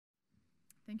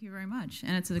Thank you very much,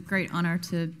 and it's a great honor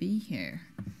to be here.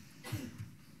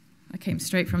 I came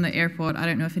straight from the airport. I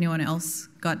don't know if anyone else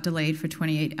got delayed for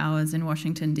 28 hours in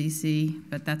Washington, D.C.,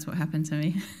 but that's what happened to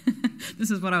me.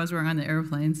 This is what I was wearing on the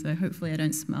airplane, so hopefully I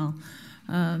don't smell.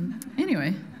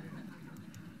 Anyway,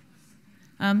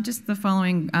 just the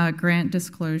following grant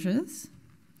disclosures.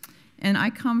 And I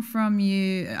come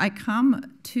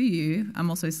to you, I'm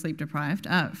also sleep deprived,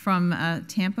 from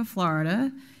Tampa,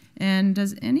 Florida. And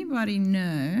does anybody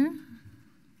know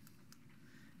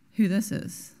who this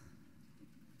is?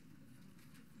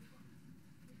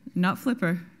 Not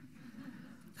Flipper.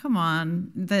 Come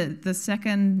on, the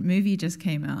second movie just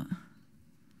came out.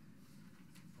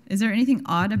 Is there anything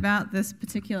odd about this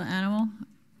particular animal,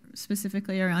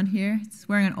 specifically around here? It's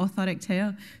wearing an orthotic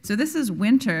tail. So this is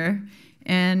Winter,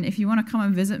 and if you want to come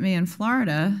and visit me in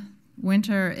Florida,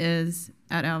 Winter is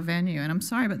at our venue. And I'm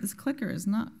sorry, but this clicker is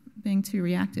not being too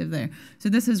reactive there. So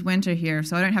this is Winter here,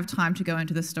 so I don't have time to go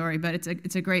into the story, but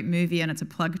it's a great movie, and it's a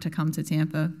plug to come to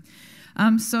Tampa.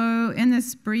 So in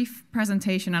this brief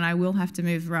presentation, and I will have to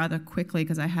move rather quickly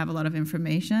because I have a lot of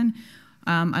information,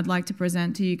 I'd like to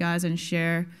present to you guys and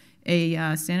share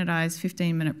a standardized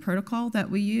 15-minute protocol that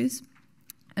we use,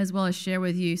 as well as share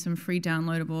with you some free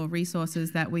downloadable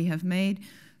resources that we have made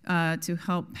to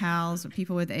help PALs, or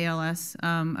people with ALS,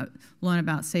 learn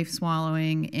about safe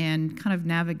swallowing and kind of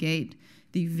navigate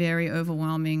the very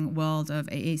overwhelming world of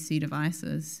AAC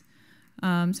devices.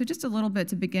 So just a little bit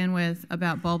to begin with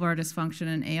about bulbar dysfunction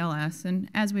and ALS. And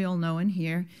as we all know in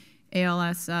here,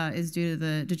 ALS is due to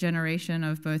the degeneration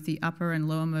of both the upper and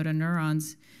lower motor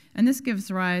neurons. And this gives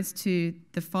rise to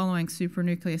the following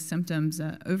supranuclear symptoms: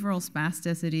 overall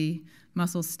spasticity,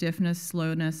 muscle stiffness,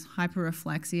 slowness,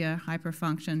 hyperreflexia,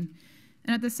 hyperfunction,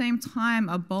 and at the same time,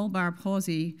 a bulbar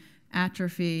palsy,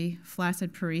 atrophy,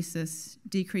 flaccid paresis,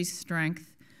 decreased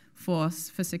strength, force,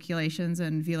 fasciculations,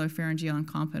 and velopharyngeal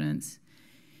incompetence.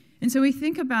 And so we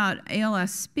think about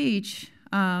ALS speech.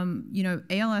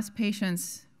 ALS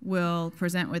patients will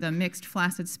present with a mixed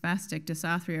flaccid spastic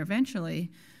dysarthria eventually,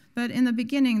 but in the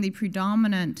beginning, the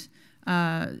predominant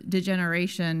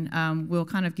degeneration will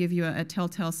kind of give you a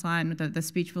telltale sign that the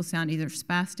speech will sound either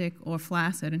spastic or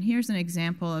flaccid. And here's an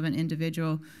example of an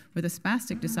individual with a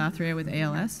spastic dysarthria with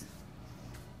ALS.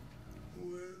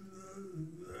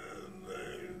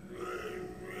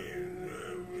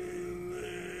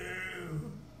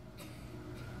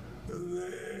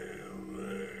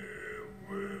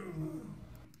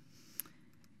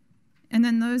 And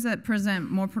then those that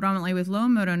present more predominantly with low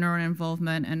motor neuron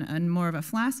involvement and more of a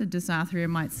flaccid dysarthria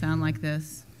might sound like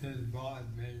this. His blood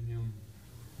made him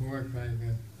work like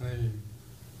a slave.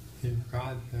 He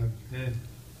got the pit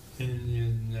in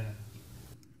his neck.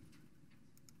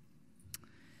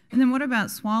 And then what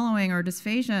about swallowing or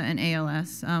dysphagia in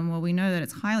ALS? Well, we know that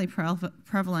it's highly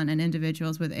prevalent in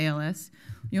individuals with ALS.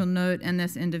 You'll note in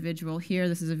this individual here,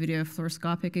 this is a video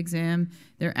fluoroscopic exam,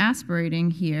 they're aspirating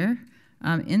here.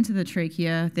 Into the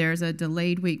trachea, there's a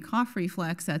delayed weak cough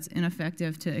reflex that's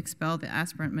ineffective to expel the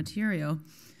aspirant material.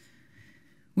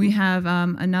 We have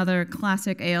another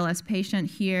classic ALS patient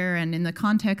here, and in the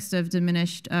context of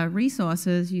diminished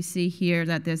resources, you see here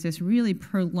that there's this really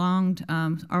prolonged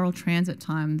oral transit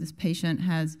time. This patient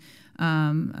has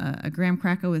a graham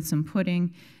cracker with some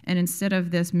pudding, and instead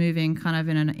of this moving kind of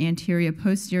in an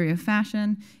anterior-posterior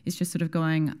fashion, it's just sort of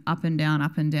going up and down,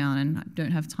 and I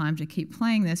don't have time to keep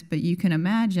playing this, but you can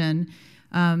imagine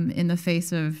in the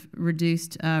face of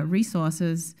reduced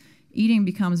resources, eating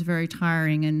becomes very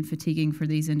tiring and fatiguing for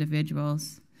these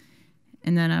individuals.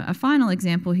 And then a final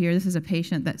example here, this is a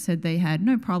patient that said they had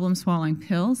no problem swallowing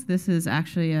pills. This is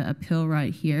actually a pill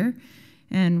right here.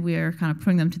 And we're kind of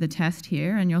putting them to the test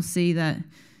here, and you'll see that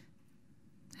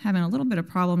having a little bit of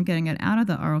problem getting it out of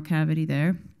the oral cavity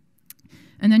there.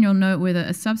 And then you'll note with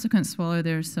a subsequent swallow,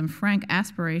 there's some frank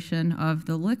aspiration of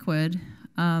the liquid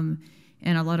and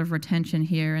a lot of retention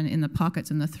here in the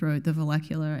pockets in the throat, the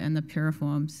vallecula and the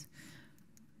piriforms.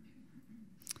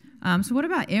 So what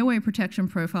about airway protection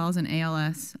profiles in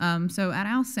ALS? So at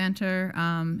our center,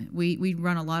 we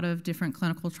run a lot of different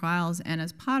clinical trials, and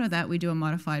as part of that, we do a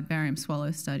modified barium swallow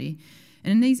study.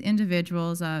 And in these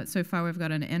individuals, so far we've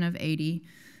got an N of 80.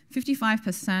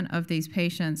 55% of these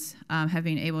patients have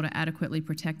been able to adequately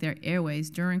protect their airways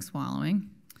during swallowing.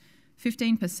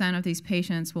 15% of these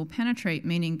patients will penetrate,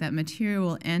 meaning that material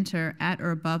will enter at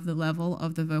or above the level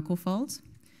of the vocal folds.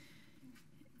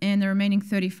 And the remaining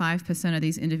 35% of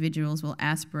these individuals will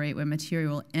aspirate where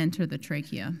material will enter the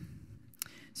trachea.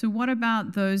 So what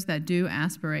about those that do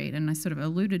aspirate? And I sort of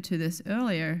alluded to this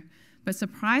earlier, but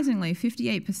surprisingly,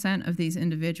 58% of these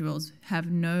individuals have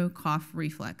no cough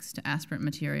reflex to aspirant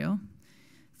material.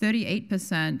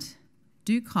 38%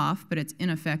 do cough, but it's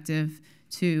ineffective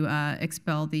to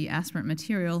expel the aspirant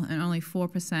material, and only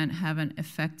 4% have an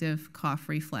effective cough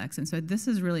reflex. And so this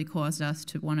has really caused us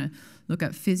to want to look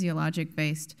at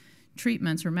physiologic-based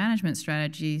treatments or management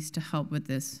strategies to help with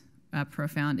this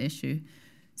profound issue.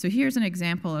 So here's an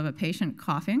example of a patient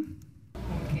coughing.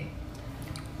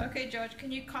 Okay, George,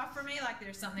 can you cough for me like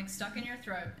there's something stuck in your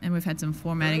throat? And we've had some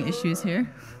formatting issues here.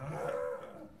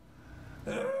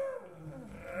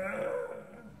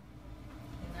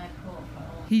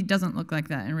 He doesn't look like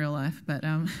that in real life, but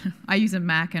I use a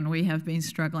Mac and we have been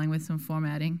struggling with some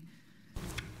formatting.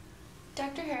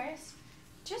 Dr. Harris,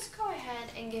 just go ahead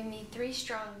and give me 3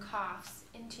 strong coughs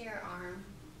into your arm.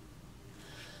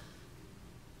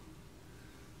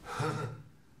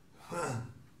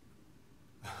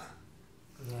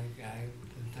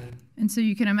 And so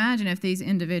you can imagine if these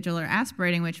individuals are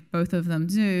aspirating, which both of them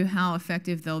do, how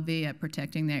effective they'll be at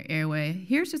protecting their airway.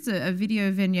 Here's just a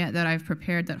video vignette that I've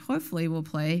prepared that hopefully will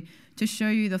play to show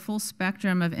you the full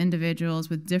spectrum of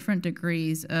individuals with different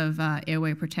degrees of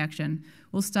airway protection.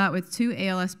 We'll start with 2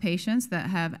 ALS patients that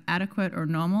have adequate or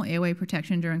normal airway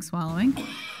protection during swallowing.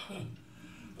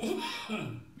 Good,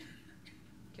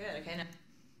 okay. Now.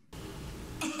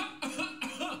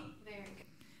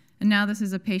 And now this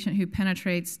is a patient who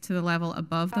penetrates to the level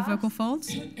above the vocal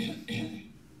folds. Good.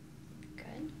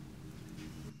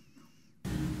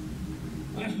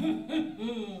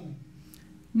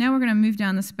 Now we're going to move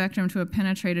down the spectrum to a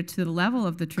penetrated to the level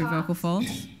of the true vocal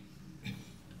folds.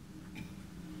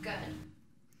 Good.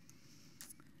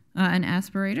 An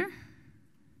aspirator.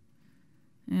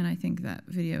 And I think that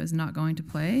video is not going to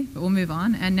play, but we'll move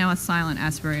on. And now a silent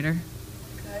aspirator.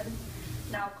 Good.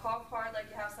 Now cough hard like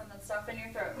you have something stuck in your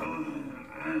throat.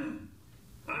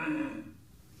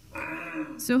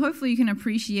 So hopefully you can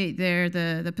appreciate there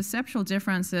the perceptual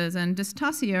differences, and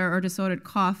dystocia or disordered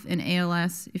cough in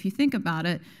ALS, if you think about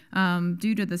it,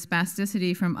 due to the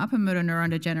spasticity from upper motor neuron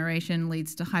degeneration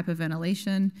leads to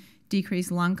hyperventilation,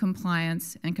 decreased lung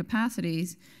compliance and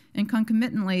capacities, and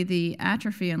concomitantly the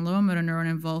atrophy and lower motor neuron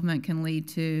involvement can lead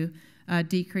to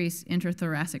decreased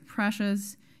intrathoracic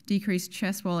pressures, decreased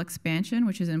chest wall expansion,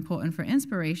 which is important for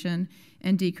inspiration,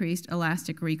 and decreased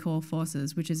elastic recall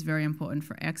forces, which is very important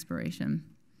for expiration.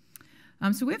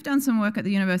 So we've done some work at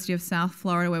the University of South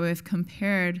Florida where we've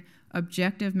compared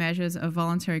objective measures of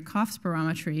voluntary cough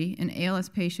spirometry in ALS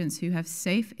patients who have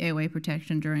safe airway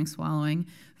protection during swallowing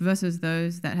versus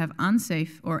those that have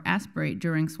unsafe or aspirate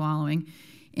during swallowing.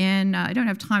 And I don't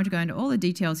have time to go into all the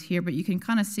details here, but you can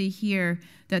kind of see here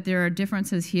that there are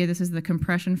differences here. This is the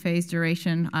compression phase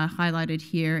duration highlighted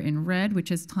here in red,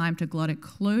 which is time to glottic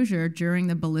closure during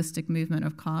the ballistic movement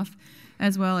of cough,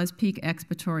 as well as peak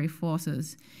expiratory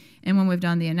forces. And when we've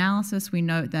done the analysis, we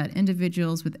note that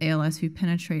individuals with ALS who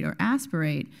penetrate or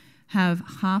aspirate have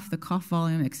half the cough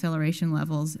volume acceleration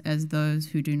levels as those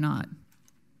who do not.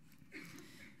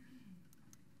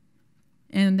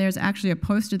 And there's actually a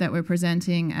poster that we're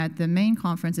presenting at the main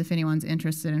conference if anyone's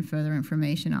interested in further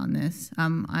information on this.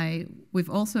 We've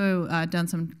also done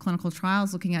some clinical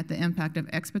trials looking at the impact of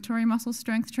expiratory muscle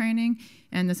strength training,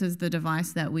 and this is the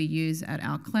device that we use at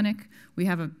our clinic. We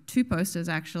have 2 posters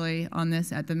actually on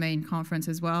this at the main conference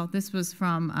as well. This was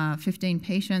from 15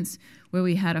 patients where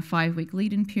we had a 5-week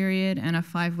lead-in period and a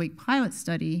 5-week pilot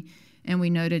study, and we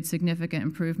noted significant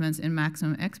improvements in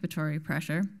maximum expiratory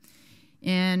pressure.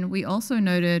 And we also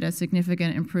noted a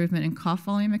significant improvement in cough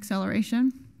volume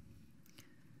acceleration.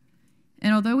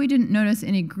 And although we didn't notice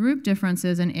any group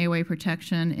differences in airway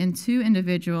protection in 2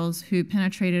 individuals who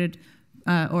penetrated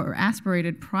or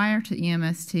aspirated prior to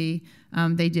EMST,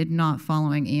 they did not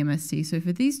following EMST. So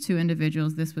for these 2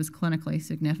 individuals, this was clinically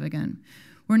significant.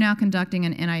 We're now conducting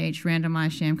an NIH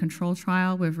randomized sham control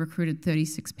trial. We've recruited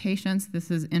 36 patients.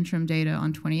 This is interim data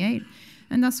on 28.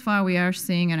 And thus far, we are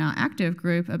seeing in our active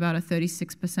group about a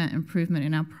 36% improvement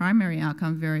in our primary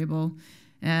outcome variable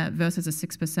versus a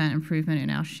 6% improvement in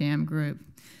our sham group.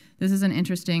 This is an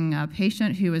interesting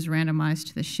patient who was randomized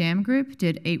to the sham group,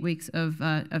 did 8 weeks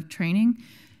of training.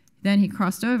 Then he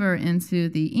crossed over into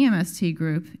the EMST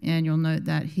group, and you'll note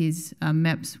that his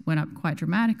MEPS went up quite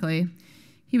dramatically.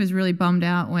 He was really bummed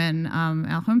out when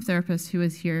our home therapist, who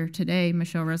is here today,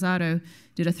 Michelle Rosado,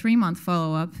 did a 3-month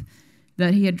follow-up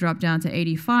that he had dropped down to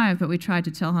 85, but we tried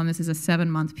to tell him this is a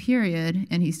 7-month period,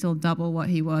 and he's still double what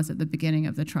he was at the beginning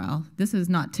of the trial. This is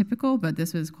not typical, but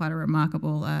this was quite a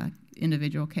remarkable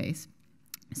individual case.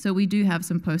 So we do have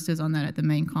some posters on that at the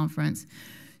main conference.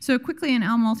 So quickly, in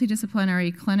our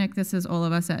multidisciplinary clinic, this is all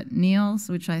of us at Neil's,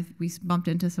 which we bumped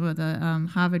into some of the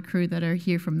Harvard crew that are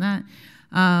here from that.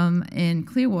 in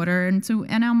Clearwater. And so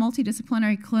in our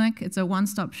multidisciplinary clinic, it's a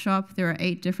one-stop shop. There are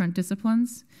 8 different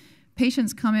disciplines.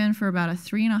 Patients come in for about a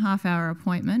 3.5-hour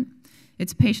appointment.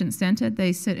 It's patient-centered.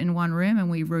 They sit in one room, and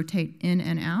we rotate in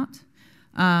and out.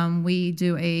 We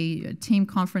do a team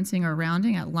conferencing or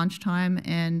rounding at lunchtime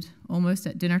and almost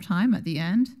at dinner time at the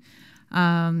end.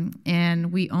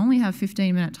 And we only have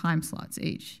 15-minute time slots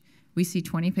each. We see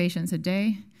 20 patients a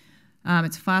day.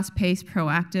 It's fast-paced,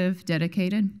 proactive,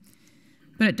 dedicated.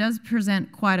 But it does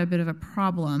present quite a bit of a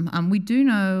problem. We do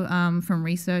know from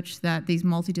research that these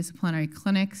multidisciplinary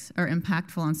clinics are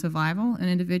impactful on survival in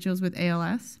individuals with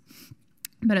ALS.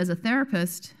 But as a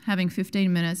therapist, having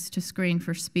 15 minutes to screen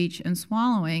for speech and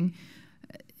swallowing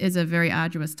is a very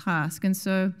arduous task. And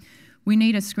so we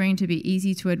need a screen to be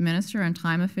easy to administer and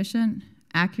time efficient,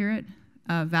 accurate,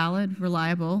 valid,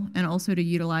 reliable, and also to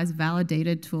utilize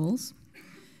validated tools,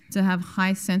 to have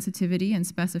high sensitivity and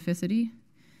specificity,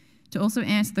 to also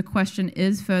answer the question,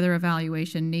 is further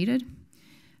evaluation needed,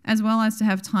 as well as to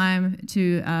have time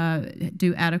to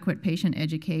do adequate patient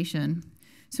education.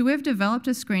 So we've developed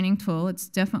a screening tool. It's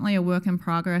definitely a work in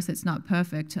progress. It's not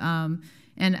perfect, and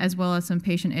as well as some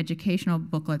patient educational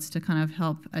booklets to kind of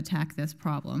help attack this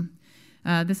problem.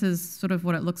 This is sort of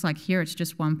what it looks like here. It's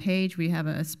just one page. We have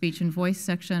a speech and voice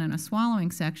section and a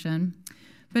swallowing section,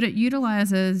 but it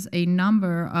utilizes a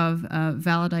number of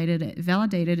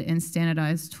validated and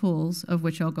standardized tools, of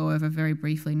which I'll go over very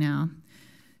briefly now.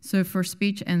 So for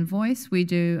speech and voice, we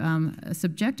do a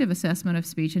subjective assessment of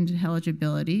speech and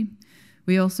intelligibility.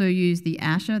 We also use the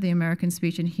ASHA, the American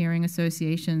Speech and Hearing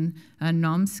Association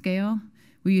NOM scale.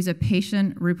 We use a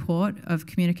patient report of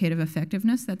communicative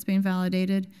effectiveness that's been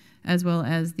validated, as well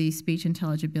as the speech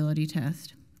intelligibility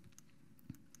test.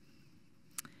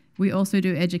 We also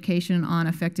do education on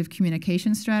effective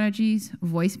communication strategies,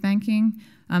 voice banking,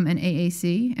 and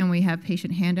AAC, and we have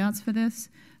patient handouts for this,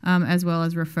 as well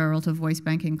as referral to voice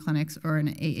banking clinics or an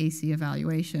AAC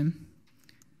evaluation.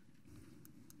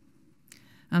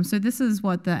 So this is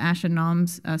what the ASHA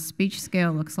NOMS speech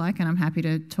scale looks like, and I'm happy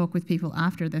to talk with people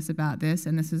after this about this,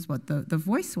 and this is what the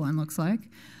voice one looks like.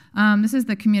 This is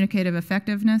the Communicative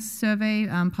Effectiveness Survey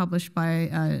published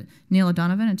by Neil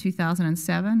O'Donovan in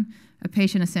 2007. A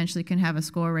patient essentially can have a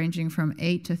score ranging from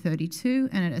 8 to 32,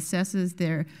 and it assesses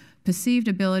their perceived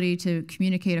ability to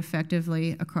communicate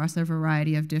effectively across a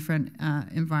variety of different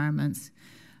environments.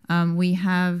 We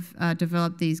have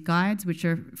developed these guides, which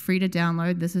are free to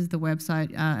download. This is the website,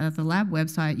 the lab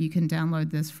website you can download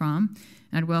this from.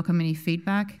 I'd welcome any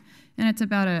feedback. And it's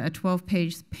about a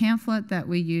 12-page pamphlet that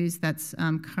we use that's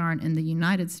current in the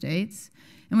United States.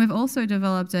 And we've also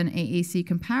developed an AAC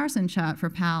comparison chart for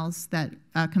PALS that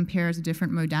compares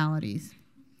different modalities.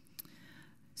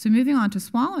 So moving on to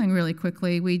swallowing really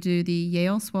quickly, we do the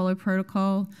Yale Swallow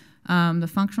Protocol, the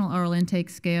Functional Oral Intake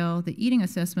Scale, the Eating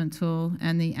Assessment Tool,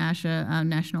 and the ASHA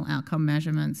National Outcome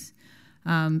Measurements.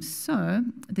 So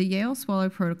the Yale Swallow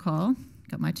Protocol,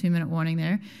 got my 2-minute warning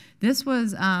there. This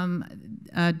was done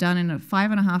in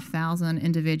 5,500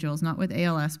 individuals, not with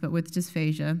ALS, but with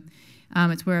dysphagia.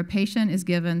 It's where a patient is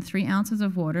given 3 ounces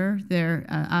of water. They're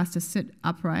asked to sit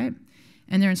upright,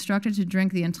 and they're instructed to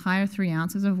drink the entire 3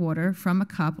 ounces of water from a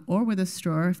cup or with a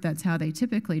straw, if that's how they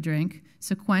typically drink,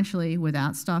 sequentially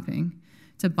without stopping.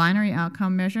 It's a binary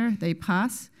outcome measure. They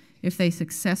pass if they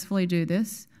successfully do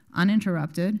this,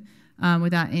 uninterrupted,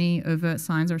 without any overt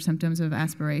signs or symptoms of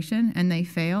aspiration, and they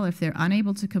fail if they're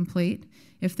unable to complete,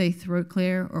 if they throat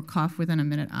clear or cough within a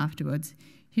minute afterwards.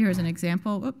 Here is an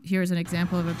example. Here is an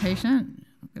example of a patient.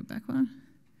 I'll go back one.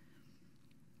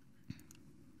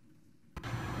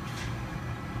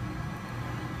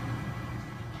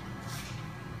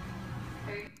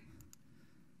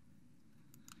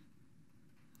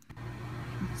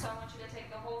 So I want you to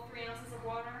take the whole 3 ounces of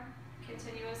water,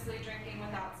 continuously drinking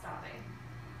without stopping.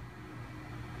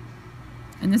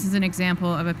 And this is an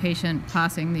example of a patient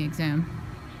passing the exam.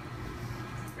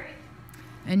 Great.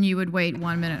 And you would wait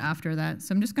 1 minute after that.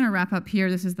 So I'm just going to wrap up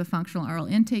here. This is the Functional Oral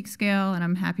Intake Scale, and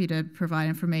I'm happy to provide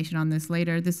information on this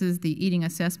later. This is the Eating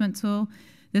Assessment Tool.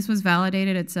 This was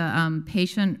validated. It's a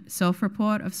patient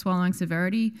self-report of swallowing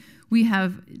severity. We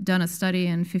have done a study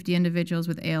in 50 individuals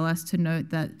with ALS to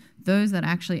note that those that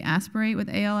actually aspirate with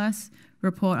ALS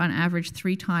report on average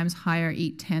 3 times higher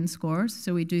EAT-10 scores.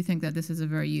 So we do think that this is a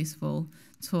very useful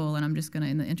tool, and I'm just going to,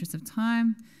 in the interest of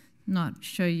time, not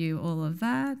show you all of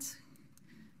that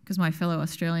because my fellow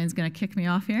Australian's going to kick me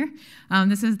off here.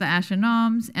 This is the ASHA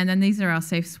NOMS, and then these are our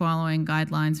safe swallowing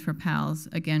guidelines for PALS,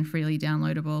 again, freely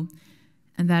downloadable.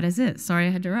 And that is it. Sorry I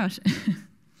had to rush.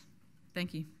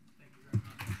 Thank you.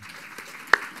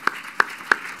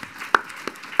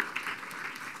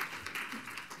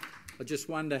 I just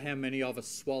wonder how many of us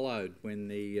swallowed when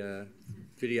the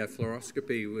video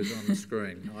fluoroscopy was on the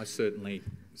screen. I certainly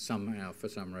somehow, for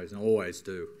some reason, always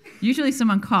do. Usually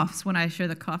someone coughs when I show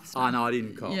the coughs. Oh, no, I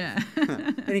didn't cough. Yeah.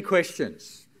 Any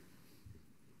questions?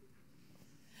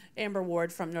 Amber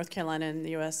Ward from North Carolina in the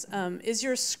U.S. Is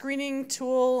your screening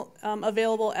tool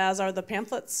available, as are the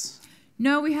pamphlets?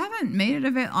 No, we haven't made it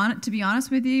available. To be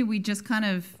honest with you, we just kind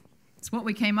of, it's what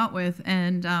we came up with,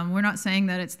 and we're not saying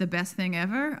that it's the best thing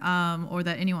ever or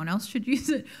that anyone else should use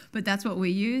it, but that's what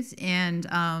we use.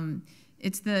 And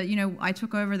it's the, you know, I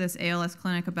took over this ALS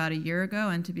clinic about a year ago,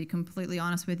 and to be completely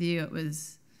honest with you, it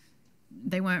was,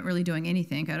 they weren't really doing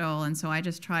anything at all. And so I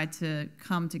just tried to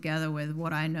come together with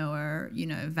what I know are, you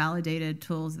know, validated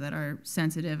tools that are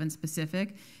sensitive and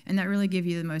specific, and that really give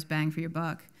you the most bang for your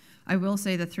buck. I will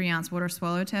say the 3-ounce water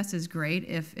swallow test is great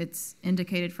if it's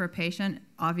indicated for a patient.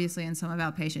 Obviously, in some of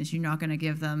our patients, you're not going to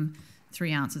give them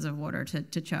 3 ounces of water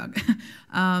to chug.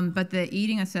 But the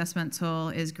eating assessment tool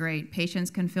is great. Patients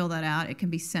can fill that out. It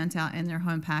can be sent out in their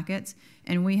home packets.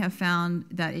 And we have found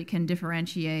that it can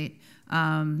differentiate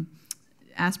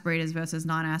aspirators versus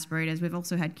non-aspirators. We've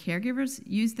also had caregivers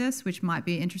use this, which might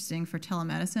be interesting for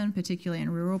telemedicine, particularly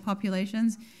in rural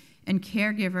populations. And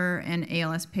caregiver and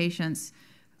ALS patients,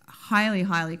 highly,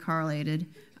 highly correlated.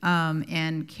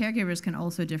 And caregivers can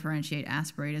also differentiate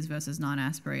aspirators versus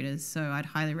non-aspirators, so I'd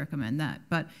highly recommend that.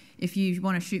 But if you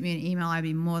want to shoot me an email, I'd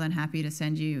be more than happy to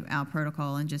send you our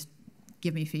protocol and just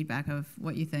give me feedback of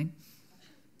what you think.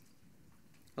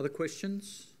 Other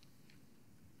questions?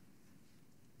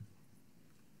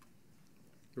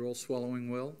 You're all swallowing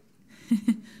well?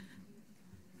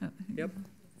 Yep.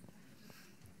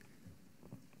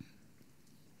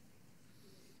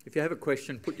 If you have a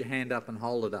question, put your hand up and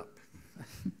hold it up.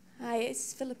 Hi,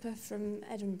 it's Philippa from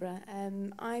Edinburgh.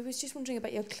 I was just wondering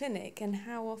about your clinic and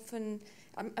how often,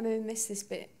 I may have missed this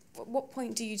bit, at what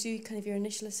point do you do kind of your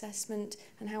initial assessment,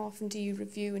 and how often do you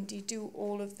review, and do you do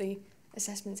all of the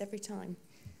assessments every time?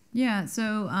 Yeah,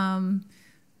 so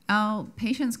our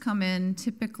patients come in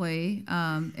typically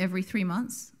every 3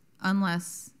 months,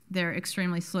 unless they're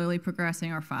extremely slowly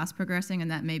progressing or fast progressing, and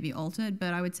that may be altered,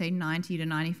 but I would say 90 to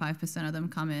 95% of them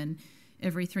come in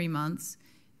every 3 months.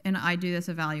 And I do this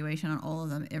evaluation on all of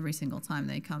them every single time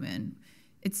they come in.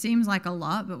 It seems like a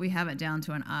lot, but we have it down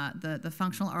to an art. The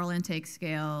functional oral intake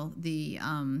scale, the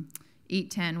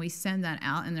EAT-10, we send that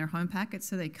out in their home packet,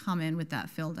 so they come in with that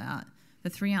filled out. The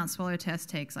 3-ounce swallow test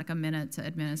takes like a minute to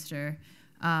administer,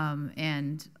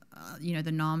 you know,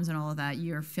 the NOMs and all of that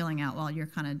you're filling out while you're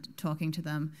kind of talking to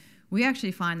them. We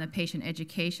actually find the patient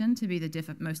education to be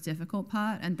the most difficult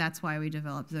part, and that's why we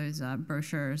developed those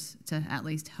brochures to at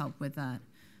least help with that.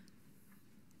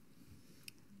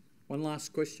 One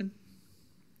last question?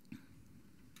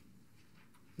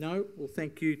 No? Well,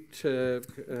 thank you to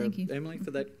Thank you. Emily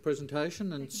for that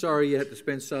presentation, and sorry you had to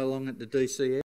spend so long at the DCS.